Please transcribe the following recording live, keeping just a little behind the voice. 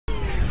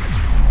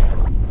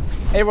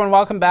Hey everyone,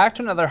 welcome back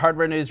to another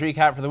hardware news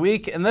recap for the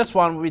week. In this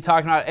one, we'll be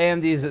talking about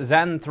AMD's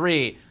Zen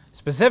 3.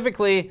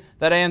 Specifically,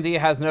 that AMD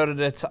has noted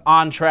it's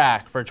on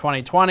track for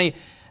 2020.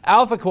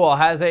 Alphacool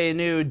has a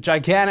new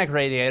gigantic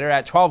radiator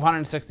at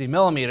 1260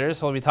 millimeters,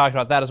 so we'll be talking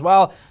about that as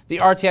well. The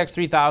RTX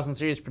 3000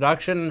 series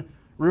production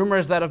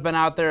rumors that have been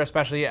out there,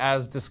 especially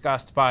as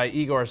discussed by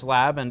Igor's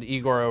lab and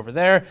Igor over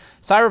there.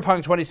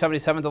 Cyberpunk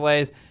 2077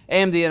 delays,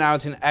 AMD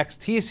announcing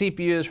XT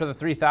CPUs for the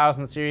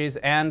 3000 series,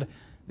 and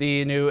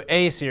the new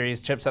A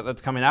series chipset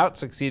that's coming out,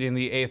 succeeding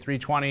the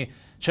A320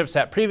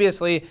 chipset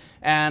previously,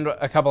 and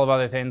a couple of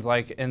other things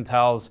like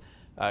Intel's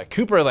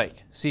Cooper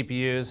Lake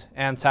CPUs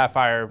and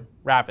Sapphire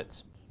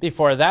Rapids.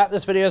 Before that,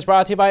 this video is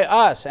brought to you by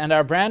us and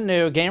our brand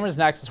new Gamers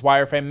Nexus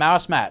wireframe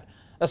mouse mat.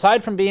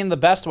 Aside from being the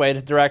best way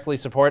to directly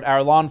support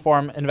our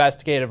long-form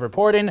investigative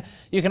reporting,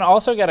 you can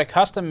also get a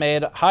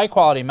custom-made,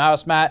 high-quality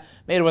mouse mat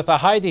made with a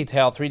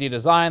high-detail 3D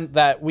design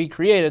that we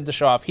created to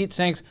show off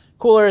heatsinks,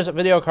 coolers,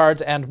 video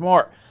cards, and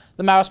more.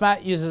 The mouse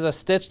mat uses a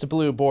stitched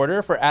blue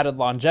border for added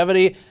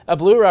longevity, a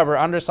blue rubber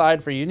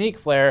underside for unique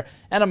flare,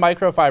 and a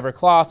microfiber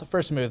cloth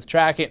for smooth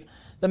tracking.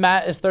 The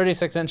mat is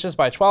 36 inches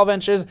by 12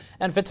 inches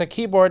and fits a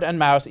keyboard and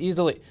mouse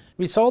easily.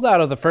 We sold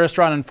out of the first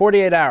run in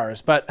 48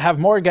 hours, but have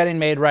more getting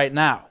made right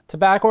now. To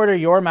backorder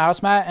your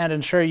mouse mat and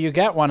ensure you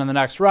get one in the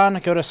next run,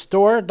 go to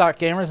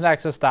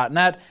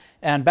store.gamersnexus.net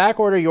and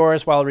backorder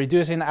yours while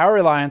reducing our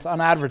reliance on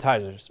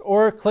advertisers,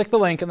 or click the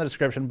link in the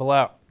description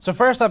below. So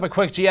first up, a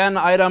quick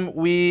GN item.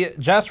 We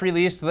just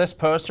released this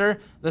poster.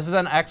 This is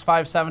an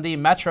X570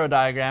 Metro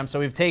diagram,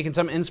 so we've taken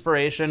some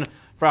inspiration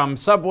from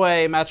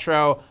subway,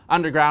 metro,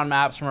 underground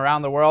maps from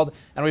around the world,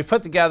 and we've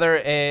put together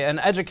an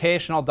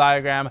educational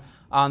diagram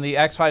on the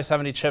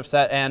X570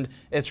 chipset and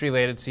its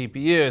related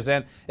CPUs.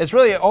 And it's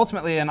really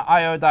ultimately an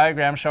I/O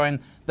diagram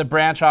showing the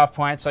branch off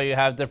points, so you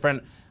have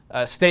different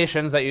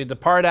stations that you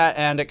depart at,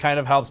 and it kind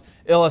of helps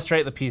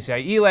illustrate the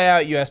PCIe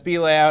layout, USB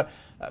layout,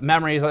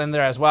 memories in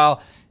there as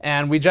well.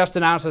 And we just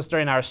announced this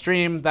during our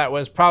stream. That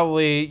was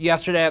probably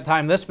yesterday at the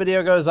time this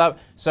video goes up,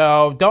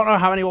 so don't know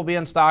how many will be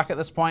in stock at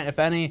this point, if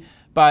any.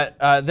 But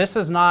this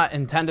is not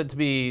intended to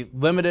be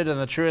limited in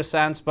the truest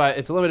sense, but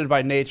it's limited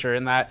by nature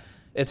in that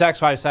it's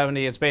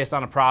X570, it's based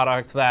on a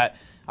product that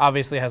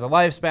obviously has a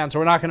lifespan, so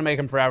we're not going to make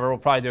them forever. We'll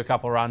probably do a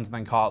couple runs and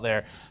then call it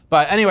there.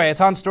 But anyway, it's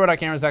on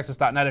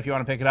store.gamersnexus.net if you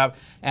want to pick it up.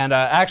 And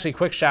actually,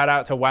 quick shout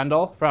out to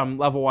Wendell from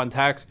Level 1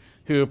 Techs,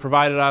 who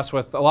provided us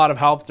with a lot of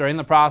help during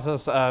the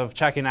process of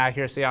checking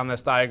accuracy on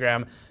this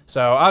diagram.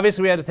 So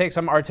obviously we had to take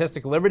some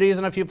artistic liberties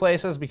in a few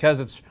places because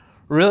it's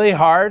really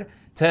hard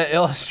to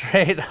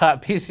illustrate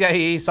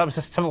PCIe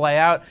subsystem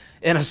layout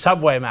in a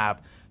subway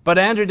map. But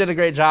Andrew did a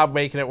great job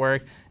making it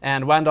work,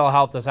 and Wendell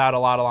helped us out a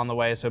lot along the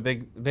way, so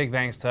big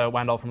thanks to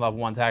Wendell from Level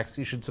 1 Techs.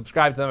 You should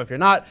subscribe to them if you're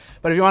not,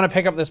 but if you want to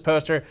pick up this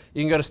poster,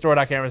 you can go to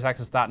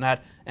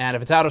store.gamersnexus.net, and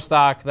if it's out of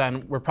stock,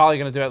 then we're probably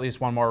going to do at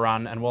least one more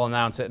run, and we'll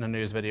announce it in a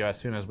news video as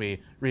soon as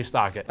we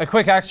restock it. A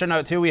quick extra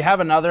note too, we have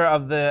another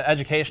of the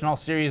educational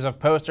series of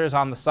posters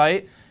on the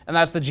site, and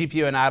that's the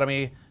GPU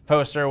anatomy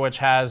poster, which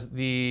has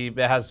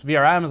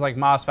VRMs like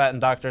MOSFET,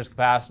 inductors,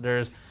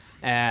 capacitors,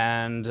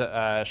 and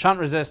shunt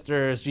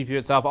resistors, GPU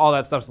itself, all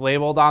that stuff's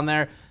labeled on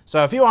there.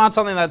 So if you want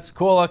something that's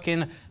cool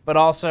looking, but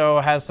also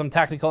has some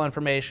technical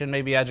information,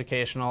 maybe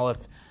educational,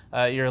 if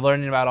you're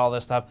learning about all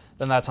this stuff,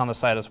 then that's on the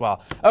site as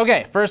well.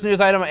 Okay, first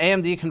news item,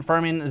 AMD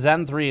confirming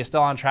Zen 3 is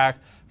still on track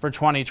for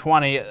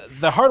 2020.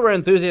 The hardware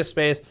enthusiast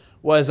space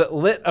was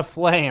lit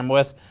aflame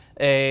with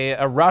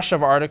a rush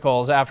of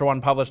articles after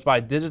one published by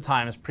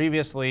Digitimes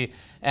previously,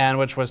 and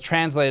which was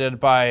translated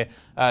by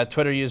a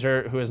Twitter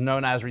user who is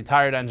known as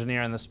Retired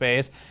Engineer in the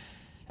space.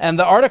 And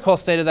the article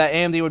stated that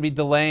AMD would be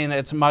delaying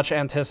its much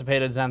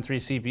anticipated Zen 3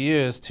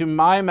 CPUs. To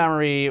my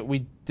memory,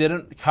 we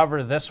didn't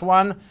cover this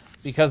one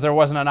because there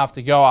wasn't enough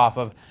to go off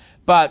of.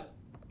 But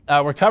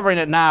we're covering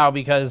it now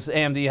because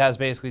AMD has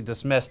basically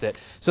dismissed it.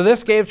 So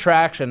this gave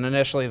traction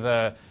initially,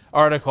 the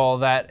article,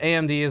 that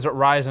AMD's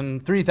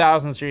Ryzen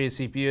 3000 series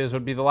CPUs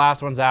would be the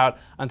last ones out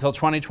until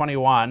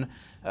 2021,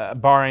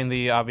 barring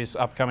the obvious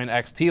upcoming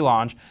XT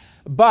launch.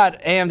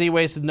 But AMD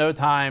wasted no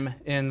time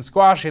in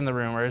squashing the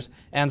rumors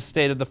and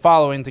stated the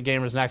following to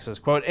Gamers Nexus,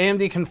 quote,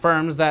 AMD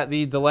confirms that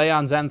the delay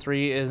on Zen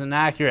 3 is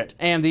inaccurate.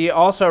 AMD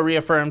also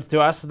reaffirmed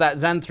to us that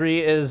Zen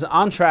 3 is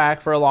on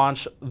track for a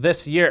launch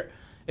this year.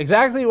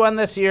 Exactly when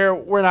this year,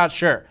 we're not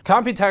sure.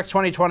 Computex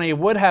 2020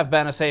 would have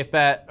been a safe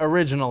bet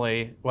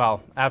originally,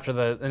 well, after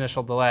the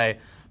initial delay,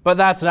 but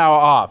that's now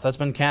off. That's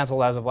been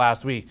canceled as of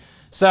last week.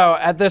 So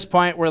at this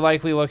point, we're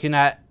likely looking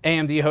at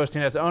AMD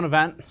hosting its own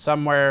event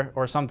somewhere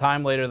or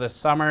sometime later this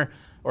summer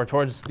or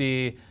towards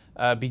the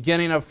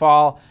beginning of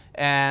fall,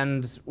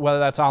 and whether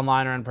that's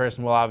online or in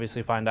person, we'll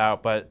obviously find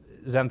out, but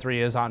Zen 3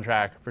 is on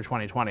track for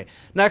 2020.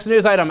 Next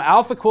news item,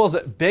 Alphacool's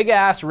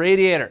big-ass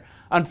radiator.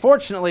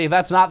 Unfortunately,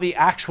 that's not the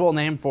actual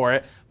name for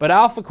it, but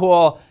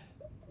Alphacool,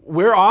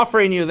 we're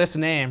offering you this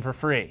name for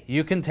free.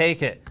 You can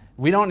take it.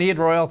 We don't need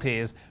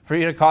royalties for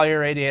you to call your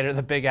radiator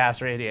the big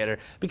ass radiator,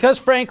 because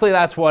frankly,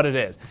 that's what it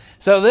is.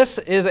 So this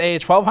is a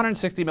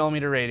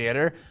 1260mm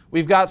radiator.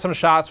 We've got some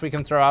shots we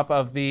can throw up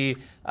of the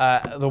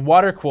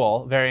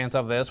water-cool variant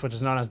of this, which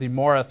is known as the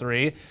Mora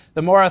 3.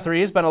 The Mora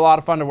 3 has been a lot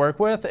of fun to work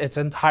with. It's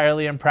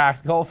entirely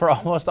impractical for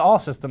almost all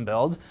system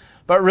builds,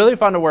 but really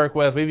fun to work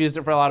with. We've used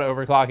it for a lot of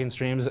overclocking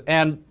streams,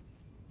 and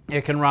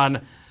it can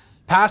run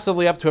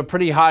passively up to a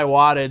pretty high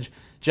wattage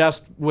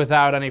just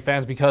without any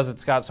fans because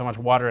it's got so much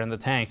water in the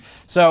tank.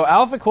 So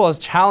Alphacool is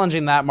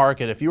challenging that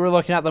market. If you were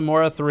looking at the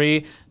Mora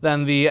 3,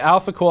 then the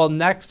Alphacool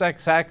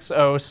Nexus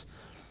OS,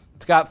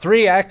 it's got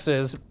 3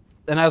 X's,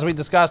 and as we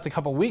discussed a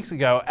couple weeks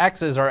ago,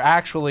 X's are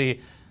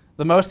actually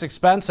the most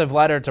expensive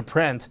letter to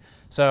print.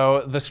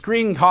 So the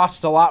screen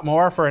costs a lot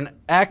more for an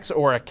X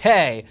or a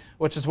K,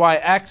 which is why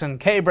X and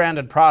K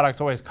branded products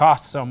always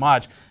cost so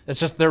much. It's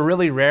just they're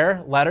really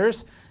rare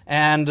letters.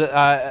 And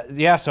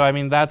yeah, so I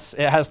mean, it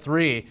has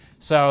 3.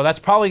 So that's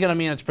probably going to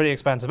mean it's pretty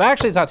expensive.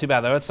 Actually, it's not too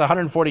bad, though. It's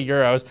 140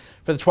 euros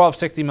for the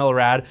 1260mm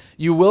Rad.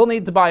 You will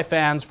need to buy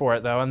fans for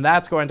it, though, and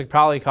that's going to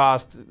probably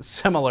cost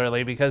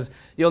similarly because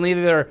you'll need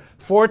either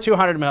 4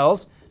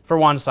 200mm for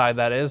one side,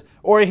 that is,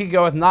 or you could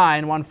go with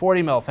 9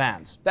 140mm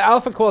fans. The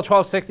Alphacool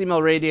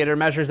 1260mm radiator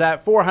measures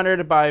at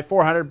 400 by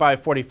 400 by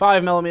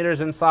 45 millimeters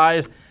in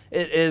size.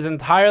 It is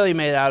entirely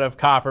made out of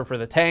copper for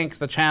the tanks,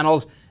 the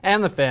channels,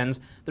 and the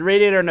fins. The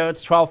radiator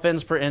notes 12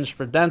 fins per inch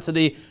for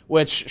density,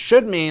 which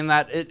should mean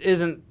that it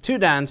isn't too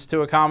dense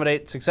to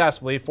accommodate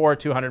successfully 4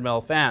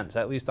 200mm fans,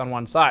 at least on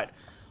one side.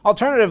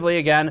 Alternatively,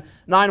 again,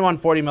 9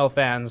 140mm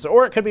fans,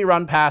 or it could be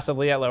run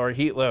passively at lower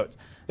heat loads.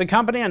 The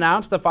company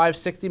announced a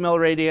 560mm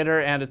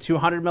radiator and a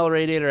 200mm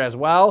radiator as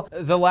well.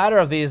 The latter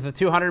of these, the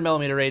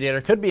 200mm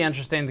radiator, could be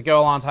interesting to go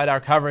alongside our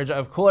coverage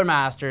of Cooler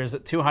Master's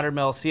 200mm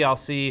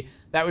CLC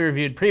that we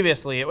reviewed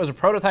previously. It was a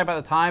prototype at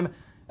the time.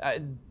 I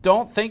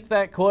don't think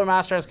that Cooler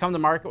Master has come to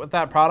market with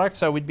that product,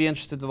 so we'd be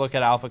interested to look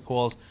at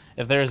Alphacools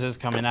if theirs is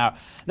coming out.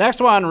 Next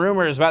one,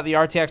 rumors about the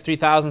RTX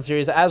 3000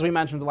 series. As we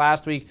mentioned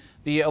last week,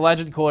 the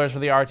alleged coolers for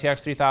the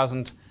RTX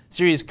 3000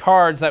 series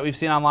cards that we've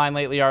seen online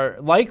lately are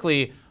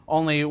likely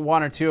only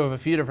 1 or 2 of a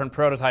few different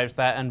prototypes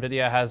that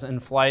NVIDIA has in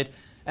flight.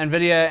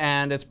 NVIDIA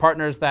and its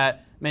partners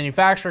that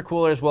manufacture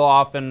coolers will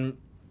often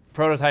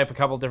prototype a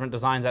couple different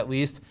designs at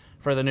least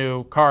for the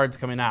new cards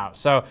coming out.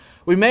 So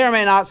we may or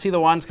may not see the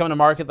ones coming to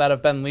market that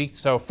have been leaked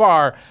so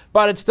far,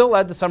 but it still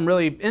led to some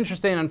really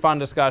interesting and fun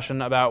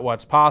discussion about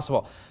what's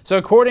possible. So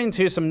according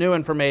to some new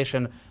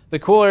information, the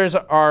coolers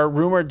are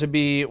rumored to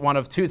be one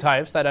of 2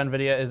 types that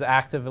NVIDIA is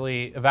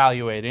actively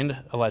evaluating,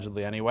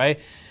 allegedly anyway.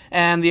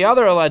 And the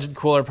other alleged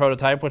cooler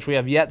prototype, which we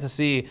have yet to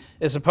see,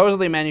 is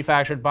supposedly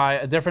manufactured by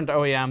a different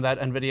OEM that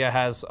NVIDIA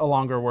has a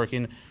longer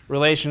working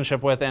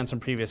relationship with and some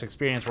previous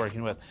experience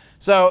working with.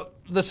 So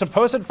the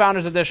supposed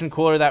Founders Edition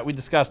cooler that we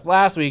discussed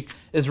last week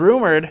is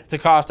rumored to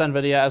cost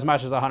NVIDIA as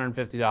much as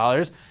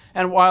 $150.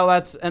 And while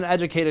that's an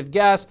educated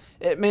guess,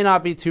 it may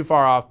not be too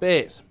far off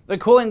base. The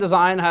cooling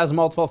design has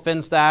multiple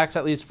fin stacks,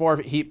 at least 4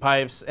 heat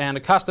pipes, and a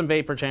custom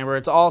vapor chamber.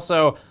 It's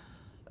also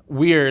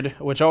weird,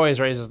 which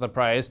always raises the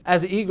price.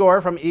 As Igor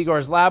from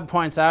Igor's Lab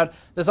points out,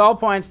 this all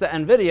points to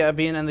NVIDIA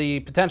being in the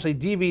potentially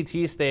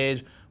DVT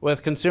stage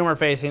with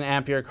consumer-facing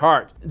Ampere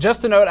cards.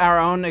 Just to note our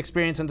own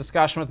experience and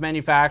discussion with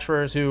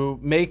manufacturers who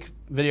make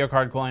video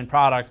card cooling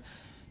products,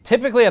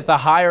 typically at the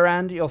higher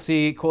end, you'll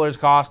see coolers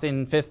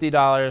costing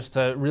 $50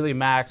 to really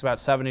max about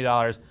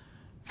 $70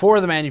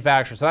 for the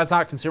manufacturer. So that's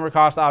not consumer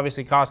cost.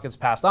 Obviously, cost gets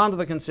passed on to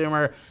the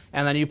consumer,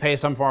 and then you pay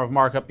some form of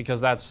markup because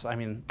that's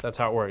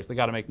how it works. They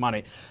got to make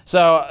money.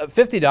 So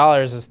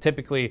 $50 is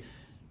typically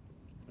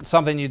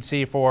something you'd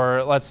see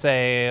for, let's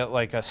say,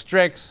 like a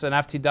Strix, an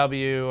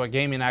FTW, a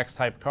Gaming X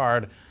type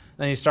card.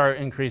 Then you start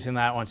increasing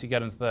that once you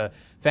get into the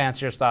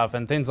fancier stuff.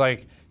 And things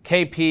like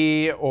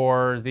KP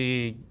or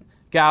the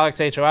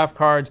Gallick's HOF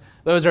cards,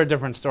 those are a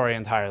different story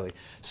entirely.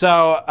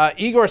 So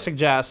Igor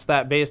suggests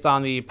that based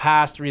on the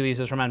past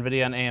releases from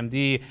NVIDIA and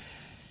AMD,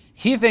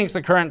 he thinks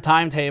the current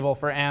timetable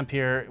for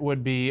Ampere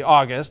would be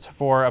August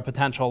for a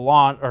potential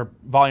launch or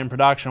volume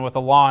production with a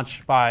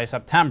launch by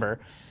September.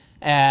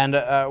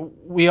 And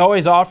we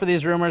always offer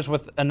these rumors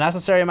with a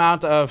necessary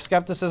amount of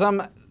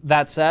skepticism.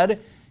 That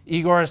said,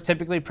 Igor is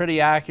typically pretty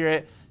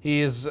accurate.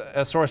 He's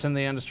a source in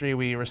the industry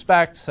we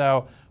respect,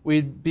 so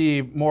we'd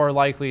be more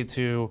likely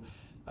to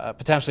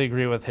potentially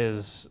agree with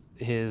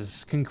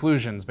his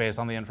conclusions based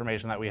on the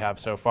information that we have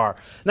so far.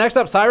 Next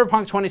up,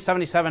 Cyberpunk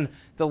 2077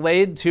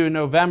 delayed to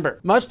November.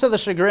 Much to the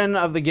chagrin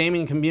of the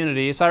gaming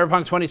community,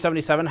 Cyberpunk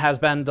 2077 has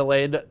been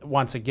delayed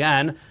once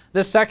again.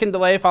 This second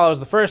delay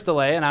follows the first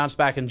delay announced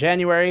back in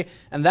January,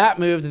 and that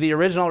moved the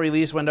original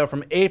release window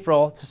from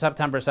April to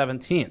September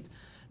 17th.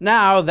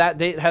 Now, that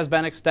date has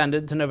been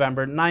extended to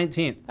November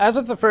 19th. As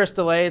with the first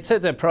delay,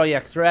 CD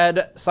Projekt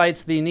Red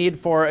cites the need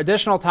for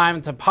additional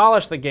time to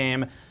polish the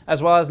game,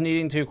 as well as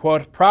needing to,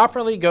 quote,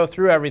 properly go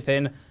through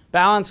everything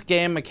balance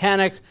game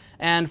mechanics,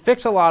 and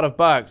fix a lot of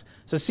bugs.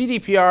 So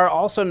CDPR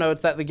also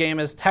notes that the game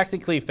is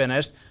technically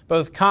finished,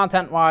 both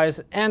content-wise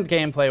and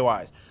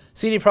gameplay-wise.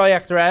 CD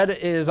Projekt Red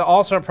is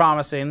also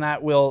promising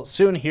that we'll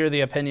soon hear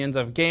the opinions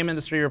of game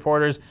industry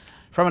reporters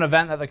from an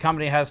event that the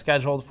company has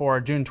scheduled for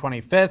June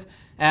 25th.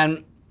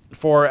 And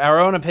for our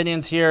own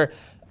opinions here,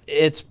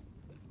 it's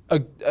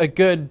a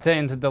good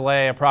thing to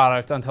delay a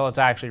product until it's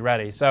actually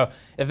ready. So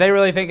if they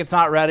really think it's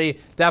not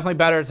ready, definitely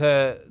better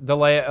to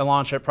delay it and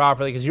launch it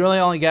properly, because you really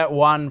only get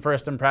one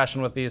first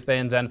impression with these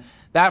things. And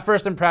that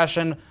first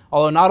impression,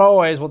 although not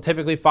always, will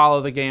typically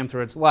follow the game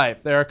through its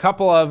life. There are a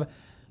couple of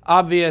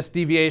obvious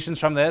deviations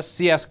from this.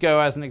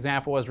 CSGO, as an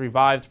example, was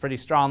revived pretty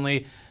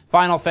strongly.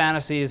 Final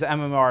Fantasy's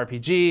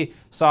MMORPG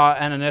saw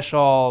an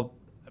initial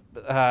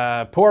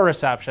poor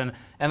reception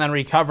and then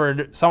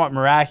recovered somewhat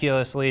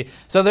miraculously.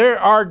 So there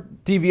are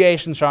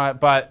deviations from it,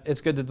 but it's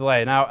good to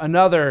delay. Now,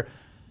 another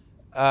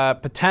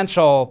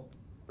potential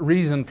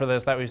reason for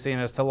this that we've seen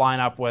is to line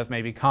up with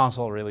maybe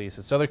console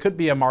releases. So there could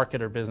be a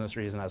market or business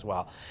reason as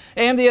well.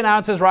 AMD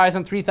announces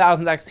Ryzen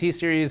 3000 XT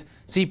series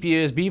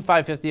CPUs,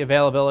 B550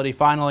 availability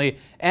finally,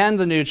 and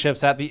the new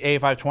chipset, the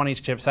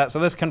A520 chipset. So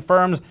this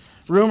confirms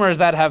rumors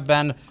that have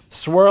been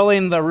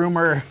swirling the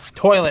rumor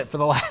toilet for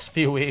the last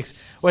few weeks,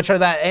 which are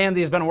that AMD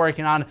has been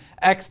working on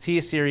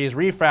XT series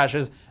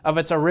refreshes of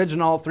its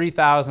original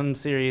 3000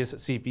 series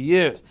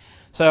CPUs.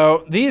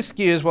 So these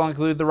SKUs will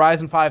include the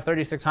Ryzen 5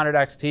 3600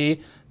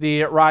 XT,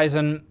 the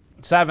Ryzen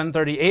 7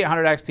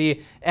 3800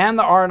 XT, and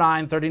the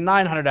R9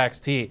 3900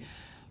 XT.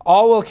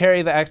 All will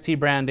carry the XT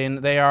branding.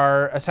 They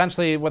are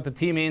essentially, what the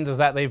T means is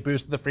that they've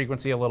boosted the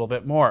frequency a little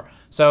bit more.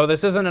 So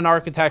this isn't an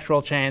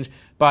architectural change,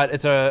 but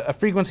it's a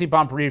frequency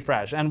bump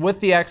refresh. And with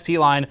the XT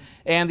line,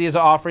 AMD is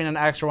offering an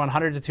extra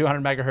 100 to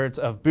 200 megahertz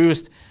of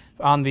boost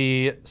on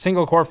the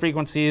single core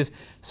frequencies.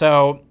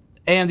 So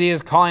AMD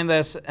is calling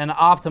this an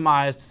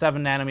optimized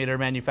 7nm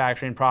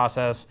manufacturing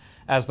process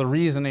as the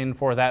reasoning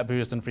for that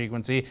boost in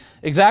frequency.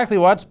 Exactly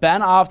what's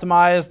been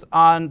optimized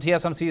on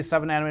TSMC's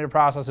 7nm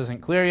process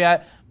isn't clear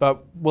yet,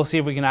 but we'll see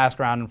if we can ask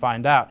around and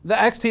find out. The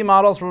XT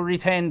models will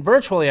retain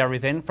virtually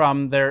everything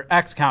from their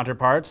X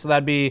counterparts. So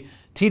that'd be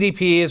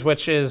TDPs,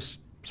 which is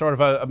sort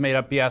of a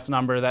made-up BS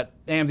number that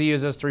AMD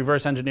uses to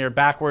reverse engineer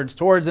backwards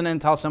towards an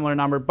Intel similar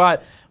number,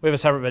 but we have a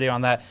separate video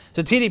on that.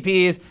 So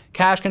TDPs,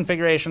 cache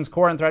configurations,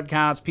 core and thread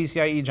counts,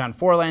 PCIe Gen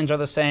 4 lanes are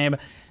the same,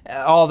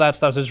 all of that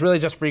stuff. So it's really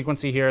just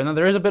frequency here. And then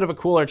there is a bit of a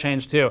cooler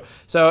change too.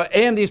 So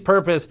AMD's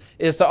purpose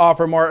is to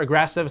offer more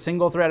aggressive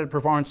single-threaded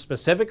performance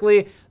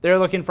specifically. They're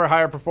looking for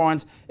higher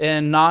performance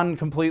in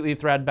non-completely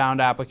thread-bound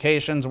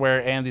applications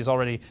where AMD's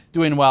already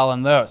doing well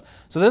in those.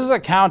 So this is a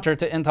counter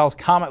to Intel's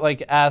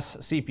Comet-like S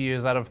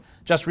CPUs that have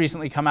just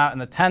recently come out in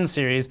the 10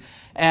 series.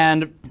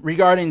 And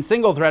regarding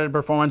single-threaded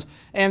performance,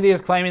 AMD is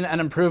claiming an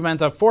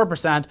improvement of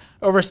 4%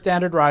 over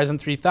standard Ryzen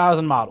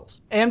 3000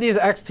 models. AMD's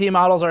XT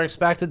models are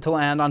expected to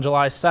land on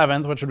July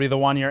 7th, which would be the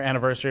one-year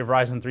anniversary of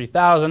Ryzen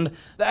 3000.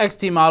 The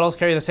XT models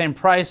carry the same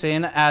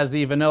pricing as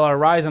the vanilla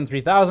Ryzen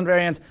 3000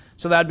 variants,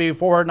 so that'd be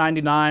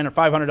 $499 or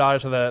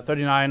 $500 for the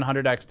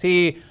 3900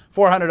 XT,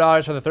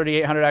 $400 for the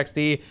 3800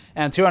 XT,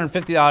 and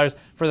 $250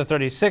 for the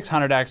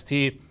 3600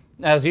 XT.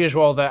 As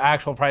usual, the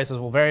actual prices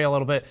will vary a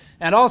little bit.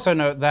 And also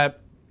note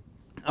that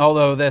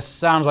although this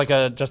sounds like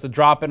just a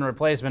drop-in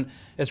replacement,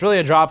 it's really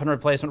a drop-in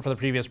replacement for the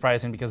previous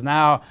pricing, because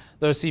now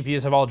those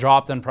CPUs have all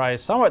dropped in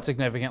price somewhat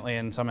significantly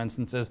in some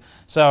instances.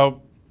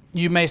 So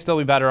you may still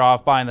be better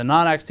off buying the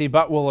non-XT,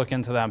 but we'll look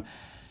into them.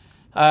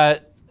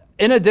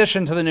 In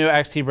addition to the new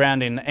XT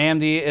branding,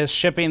 AMD is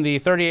shipping the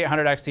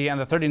 3800 XT and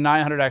the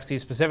 3900 XT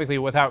specifically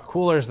without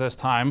coolers this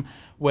time,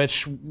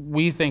 which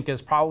we think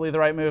is probably the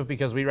right move,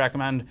 because we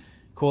recommend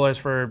coolers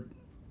for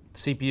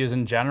CPUs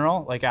in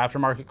general, like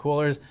aftermarket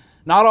coolers.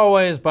 Not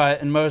always,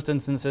 but in most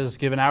instances,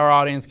 given our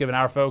audience, given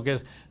our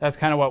focus, that's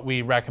kind of what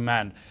we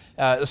recommend,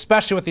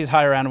 especially with these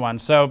higher end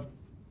ones. So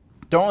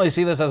don't really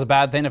see this as a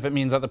bad thing if it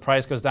means that the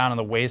price goes down and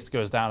the waste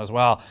goes down as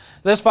well.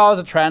 This follows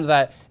a trend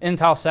that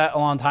Intel set a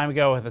long time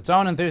ago with its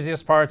own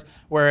enthusiast parts,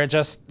 where it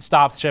just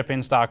stopped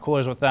shipping stock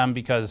coolers with them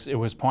because it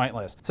was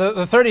pointless. So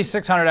the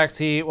 3600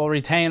 XT will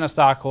retain a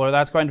stock cooler.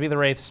 That's going to be the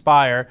Wraith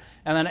Spire.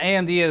 And then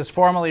AMD is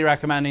formally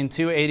recommending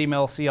two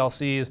 80mm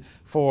CLCs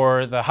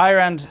for the higher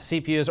end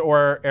CPUs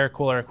or air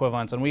cooler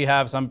equivalents. And we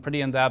have some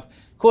pretty in-depth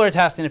cooler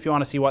testing if you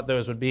want to see what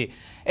those would be.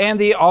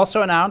 AMD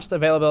also announced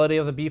availability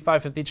of the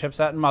B550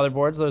 chipset and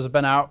motherboards. Those have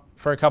been out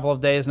for a couple of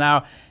days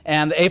now.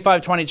 And the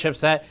A520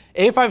 chipset.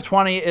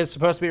 A520 is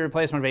supposed to be a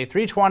replacement of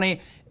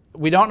A320.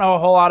 We don't know a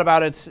whole lot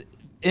about its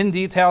in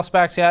detail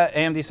specs yet.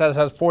 AMD says it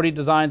has 40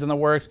 designs in the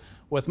works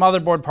with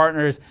motherboard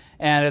partners,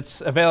 and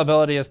its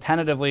availability is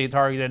tentatively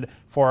targeted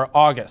for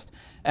August.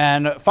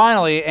 And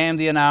finally,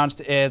 AMD announced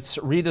its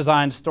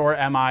redesigned Store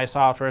MI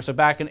software. So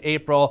back in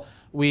April,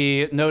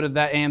 we noted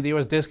that AMD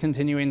was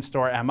discontinuing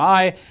Store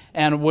MI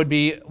and would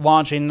be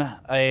launching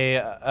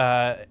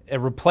a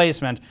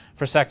replacement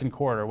for second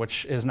quarter,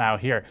 which is now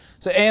here.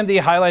 So AMD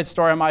highlights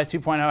Store MI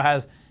 2.0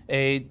 has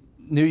a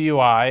new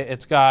UI.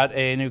 It's got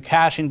a new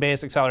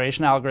caching-based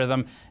acceleration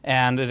algorithm,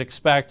 and it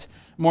expects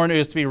more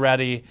news to be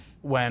ready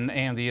when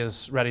AMD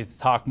is ready to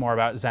talk more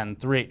about Zen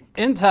 3.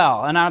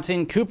 Intel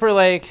announcing Cooper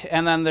Lake,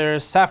 and then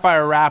there's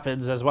Sapphire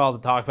Rapids as well to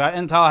talk about.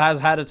 Intel has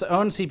had its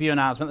own CPU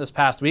announcement this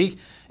past week.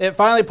 It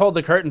finally pulled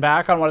the curtain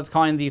back on what it's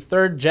calling the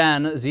 3rd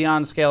gen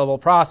Xeon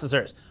scalable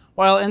processors.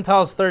 While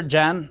Intel's 3rd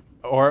gen,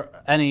 or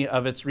any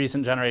of its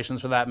recent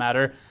generations for that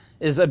matter,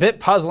 is a bit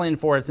puzzling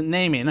for its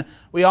naming,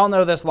 we all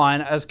know this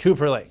line as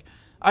Cooper Lake.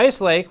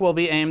 Ice Lake will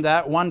be aimed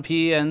at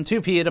 1P and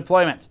 2P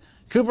deployments.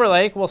 Cooper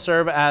Lake will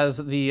serve as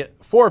the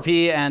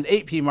 4P and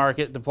 8P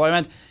market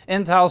deployment.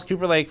 Intel's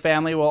Cooper Lake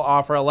family will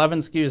offer 11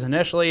 SKUs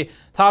initially,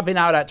 topping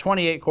out at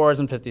 28 cores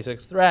and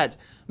 56 threads.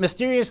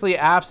 Mysteriously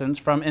absent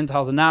from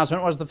Intel's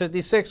announcement was the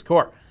 56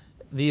 core.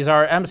 These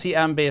are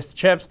MCM-based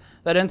chips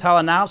that Intel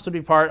announced would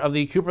be part of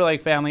the Cooper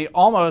Lake family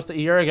almost a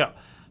year ago.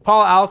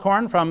 Paul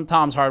Alcorn from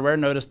Tom's Hardware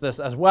noticed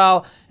this as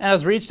well and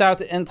has reached out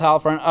to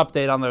Intel for an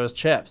update on those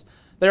chips.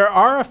 There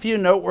are a few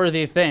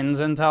noteworthy things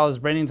Intel is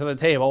bringing to the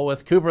table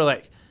with Cooper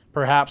Lake,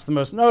 perhaps the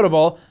most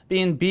notable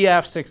being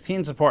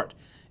BF16 support.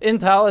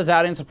 Intel is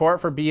adding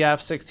support for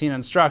BF16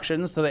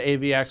 instructions to the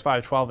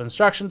AVX512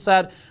 instruction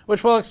set,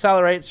 which will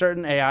accelerate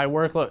certain AI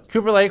workloads.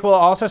 Cooper Lake will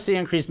also see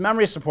increased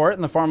memory support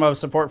in the form of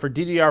support for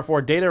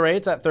DDR4 data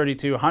rates at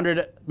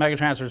 3200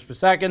 megatransfers per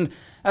second,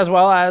 as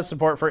well as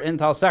support for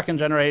Intel's 2nd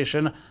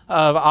generation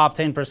of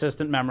Optane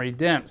persistent memory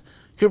DIMMs.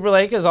 Cooper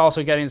Lake is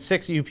also getting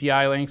 6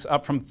 UPI links,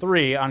 up from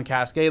 3 on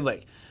Cascade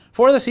Lake.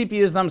 For the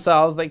CPUs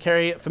themselves, they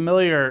carry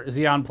familiar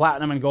Xeon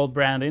Platinum and Gold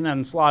branding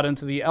and slot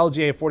into the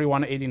LGA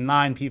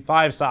 4189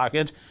 P5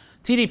 socket.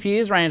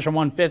 TDPs range from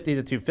 150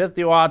 to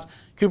 250 watts.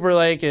 Cooper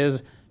Lake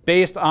is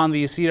based on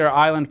the Cedar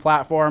Island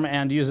platform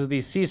and uses the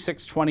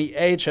C620A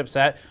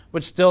chipset,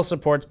 which still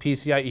supports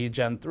PCIe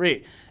Gen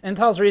 3.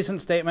 Intel's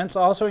recent statements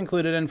also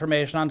included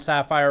information on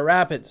Sapphire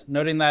Rapids,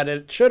 noting that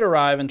it should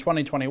arrive in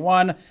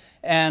 2021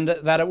 and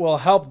that it will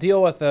help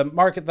deal with the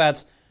market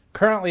that's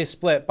currently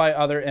split by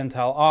other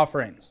Intel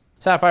offerings.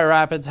 Sapphire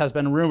Rapids has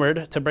been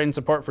rumored to bring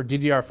support for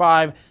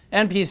DDR5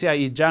 and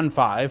PCIe Gen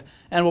 5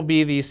 and will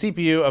be the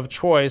CPU of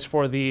choice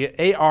for the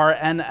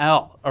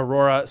ARNL,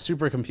 Aurora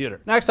supercomputer.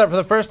 Next up, for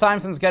the first time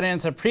since getting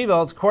into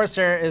pre-builds,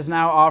 Corsair is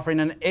now offering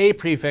an A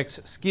prefix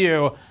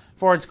SKU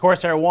for its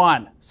Corsair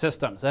 1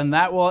 systems, and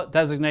that will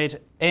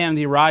designate AMD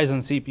Ryzen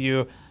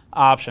CPU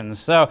options.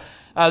 So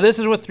this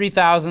is with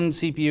 3000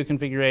 CPU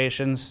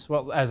configurations,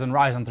 well, as in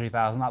Ryzen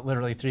 3000, not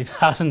literally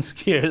 3000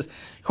 SKUs.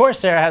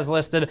 Corsair has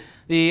listed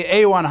the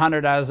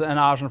A100 as an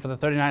option for the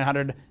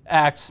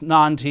 3900X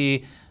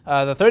non-T.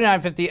 The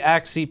 3950X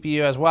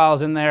CPU as well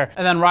is in there.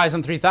 And then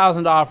Ryzen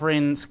 3000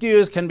 offering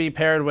SKUs can be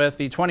paired with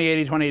the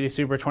 2080, 2080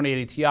 Super,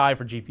 2080 Ti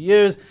for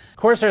GPUs.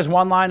 Corsair's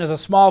One line is a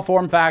small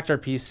form factor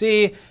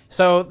PC,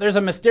 so there's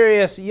a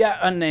mysterious yet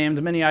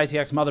unnamed mini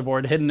ITX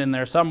motherboard hidden in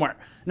there somewhere.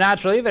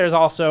 Naturally, there's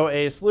also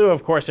a slew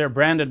of Corsair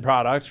branded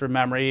products for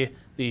memory,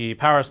 the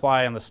power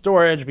supply, and the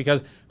storage,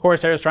 because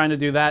Corsair is trying to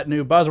do that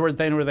new buzzword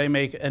thing where they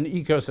make an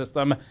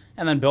ecosystem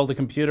and then build a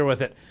computer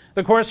with it.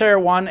 The Corsair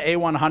 1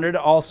 A100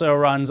 also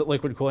runs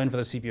liquid cooling for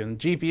the CPU and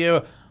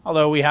GPU,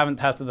 although we haven't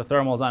tested the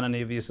thermals on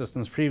any of these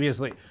systems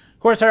previously.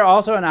 Corsair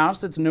also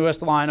announced its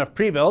newest line of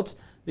pre-built,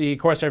 the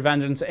Corsair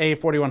Vengeance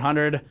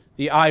A4100,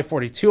 the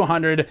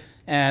i4200,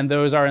 and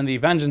those are in the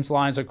Vengeance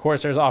line, so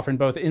Corsair is offering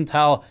both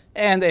Intel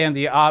and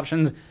AMD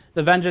options.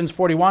 The Vengeance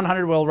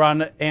 4100 will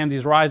run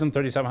AMD's Ryzen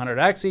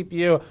 3700X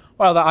CPU,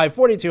 while the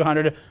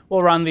i4200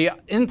 will run the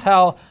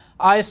Intel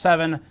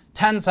i7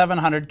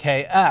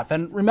 10700KF.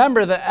 And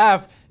remember, the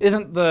F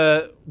isn't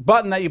the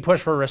button that you push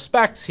for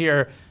respects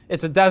here.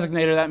 It's a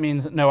designator that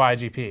means no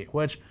IGP,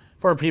 which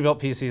for a pre-built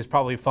PC is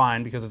probably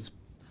fine because it's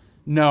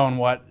known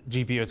what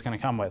GPU it's going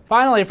to come with.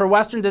 Finally, for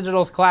Western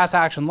Digital's class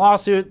action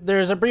lawsuit,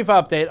 there's a brief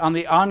update on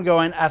the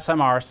ongoing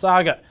SMR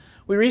saga.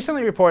 We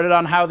recently reported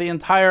on how the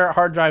entire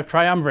hard drive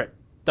triumvirate,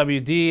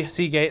 WD,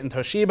 Seagate, and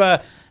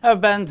Toshiba, have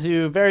been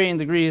to varying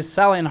degrees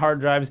selling hard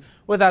drives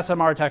with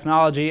SMR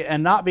technology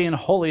and not being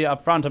wholly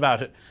upfront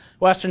about it.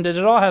 Western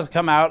Digital has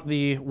come out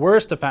the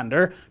worst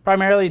offender,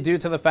 primarily due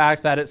to the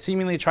fact that it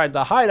seemingly tried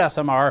to hide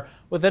SMR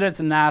within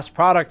its NAS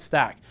product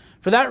stack.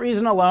 For that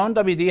reason alone,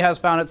 WD has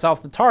found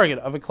itself the target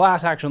of a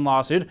class action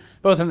lawsuit,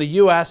 both in the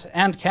US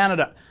and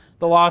Canada.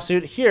 The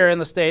lawsuit here in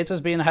the States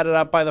is being headed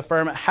up by the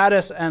firm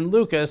Haddis and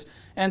Lucas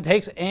and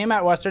takes aim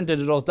at Western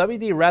Digital's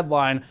WD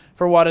Redline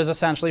for what is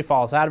essentially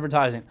false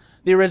advertising.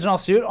 The original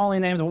suit only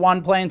named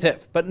one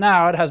plaintiff, but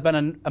now it has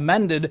been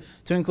amended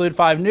to include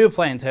 5 new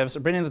plaintiffs,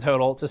 bringing the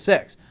total to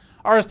 6.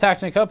 Ars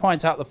Technica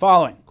points out the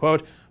following,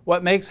 quote,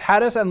 "What makes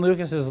Haddis and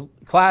Lucas's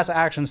class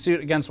action suit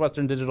against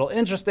Western Digital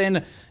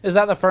interesting is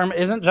that the firm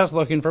isn't just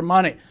looking for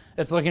money.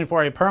 It's looking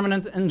for a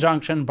permanent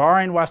injunction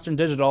barring Western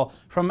Digital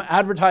from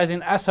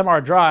advertising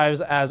SMR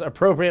drives as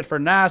appropriate for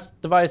NAS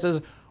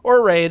devices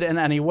or RAID in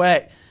any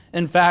way.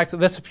 In fact,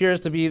 this appears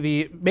to be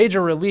the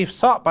major relief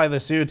sought by the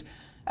suit,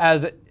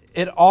 as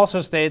it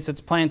also states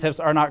its plaintiffs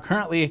are not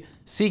currently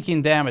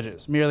seeking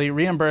damages, merely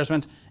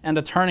reimbursement and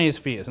attorney's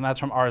fees, and that's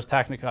from Ars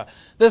Technica.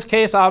 This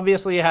case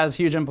obviously has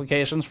huge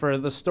implications for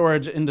the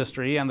storage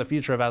industry and the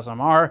future of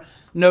SMR.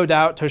 No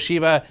doubt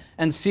Toshiba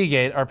and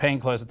Seagate are paying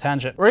close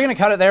attention. We're going to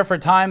cut it there for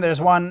time.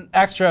 There's one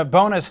extra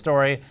bonus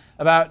story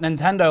about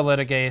Nintendo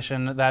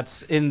litigation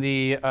that's in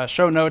the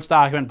show notes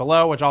document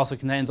below, which also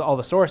contains all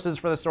the sources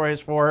for the stories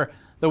for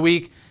the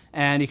week.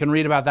 And you can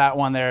read about that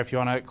one there if you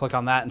want to click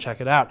on that and check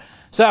it out.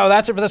 So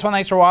that's it for this one.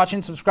 Thanks for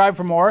watching. Subscribe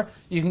for more.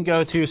 You can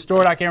go to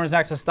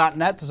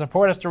store.gamersnexus.net to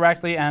support us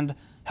directly and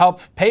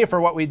help pay for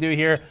what we do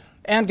here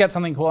and get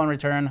something cool in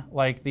return,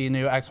 like the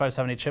new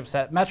X570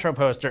 chipset Metro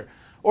poster.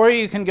 Or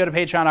you can go to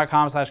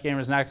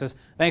patreon.com/gamersnexus.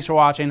 Thanks for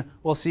watching.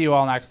 We'll see you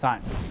all next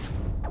time.